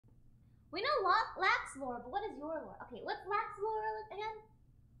We know Lax lore, but what is your lore? Okay, what's Lax lore again?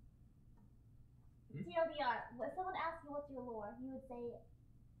 TLDR. If someone asks you what's your lore, you would say.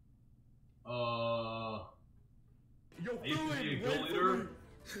 I used to be a guild leader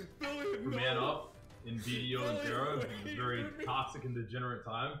who man up in BDO and Terra. It was a very toxic and degenerate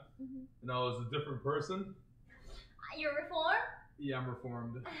time. And I was a different person. You're reformed? Yeah, I'm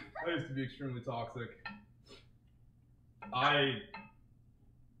reformed. I used to be extremely toxic. I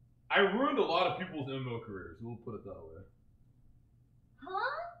ruined a lot of people's MMO careers. We'll put it that way.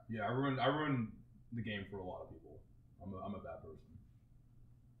 Huh? Yeah, I ruined the game for a lot of people. I'm a bad person.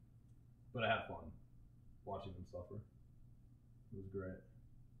 But I had fun watching them suffer. It was great.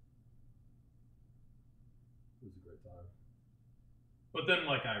 It was a great time. But then,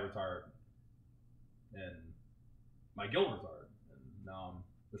 like, I retired, and my guild retired, and now I'm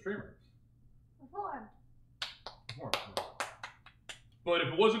a streamer. Reformed. But if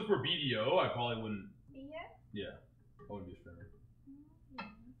it wasn't for BDO, I probably wouldn't. Be here? Yeah, I wouldn't be a streamer.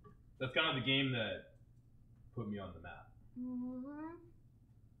 That's kind of the game that put me on the map.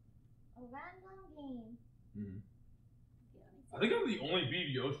 A random game. I think I'm the only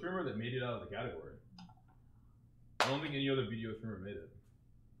BDO streamer that made it out of the category. I don't think any other BDO streamer made it.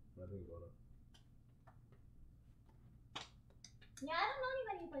 When I think about it. Yeah, I don't know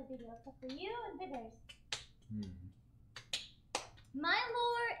anybody who plays video except for you and Biggers. My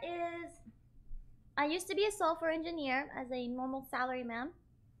lore is, I used to be a software engineer as a normal salary man.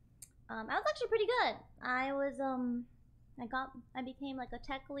 I was actually pretty good. I became like a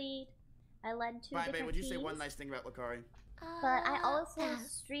tech lead. I led two different would you teams. say one nice thing about Lacari? But I also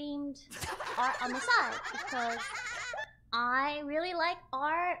streamed art on the side because I really like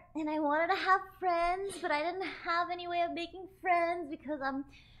art and I wanted to have friends, but I didn't have any way of making friends because I'm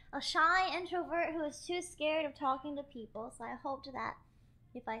a shy introvert who is too scared of talking to people. So I hoped that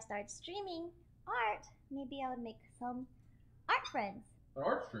if I started streaming art, maybe I would make some art friends. An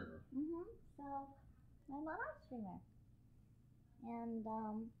art streamer? So I'm an art streamer. And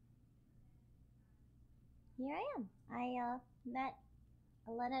here I am. I met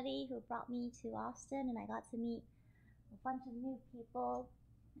Alenity who brought me to Austin, and I got to meet a bunch of new people,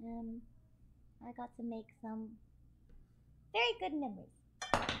 and I got to make some very good memories.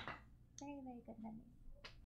 Very, very good memories.